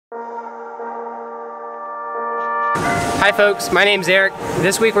Hi folks, my name's Eric.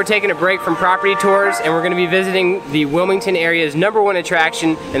 This week we're taking a break from property tours and we're going to be visiting the Wilmington area's #1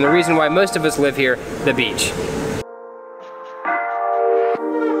 attraction and the reason why most of us live here, the beach.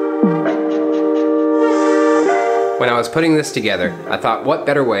 When I was putting this together, I thought what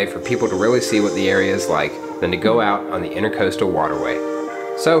better way for people to really see what the area is like than to go out on the Intercoastal Waterway.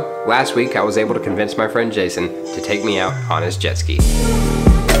 So last week I was able to convince my friend Jason to take me out on his jet ski.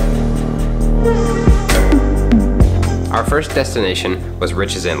 Our first destination was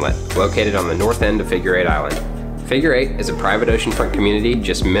Rich's Inlet, located on the north end of Figure 8 Island. Figure 8 is a private oceanfront community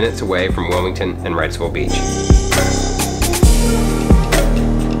just minutes away from Wilmington and Wrightsville Beach.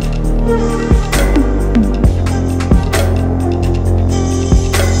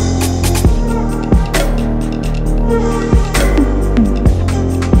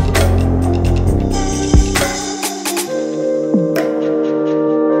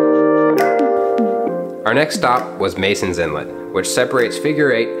 Our next stop was Mason's Inlet, which separates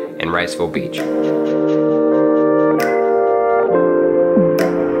Figure 8 and Wrightsville Beach.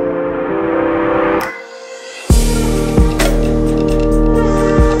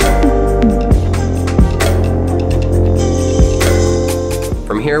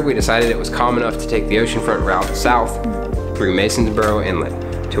 From here, we decided it was calm enough to take the oceanfront route south through Masonsboro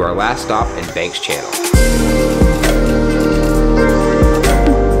Inlet to our last stop in Banks Channel.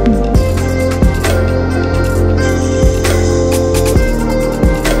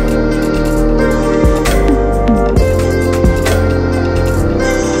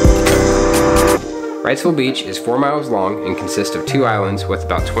 Wrightsville Beach is 4 miles long and consists of 2 islands with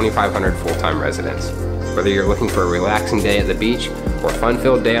about 2,500 full-time residents. Whether you're looking for a relaxing day at the beach or a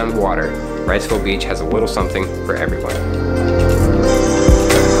fun-filled day on the water, Wrightsville Beach has a little something for everyone.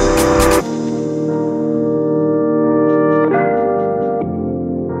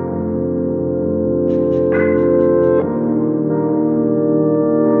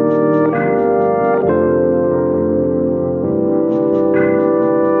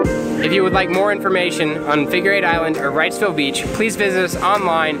 If you would like more information on Figure 8 Island or Wrightsville Beach, please visit us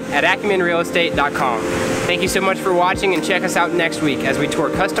online at acumenrealestate.com. Thank you so much for watching and check us out next week as we tour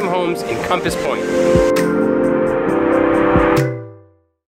custom homes in Compass Point.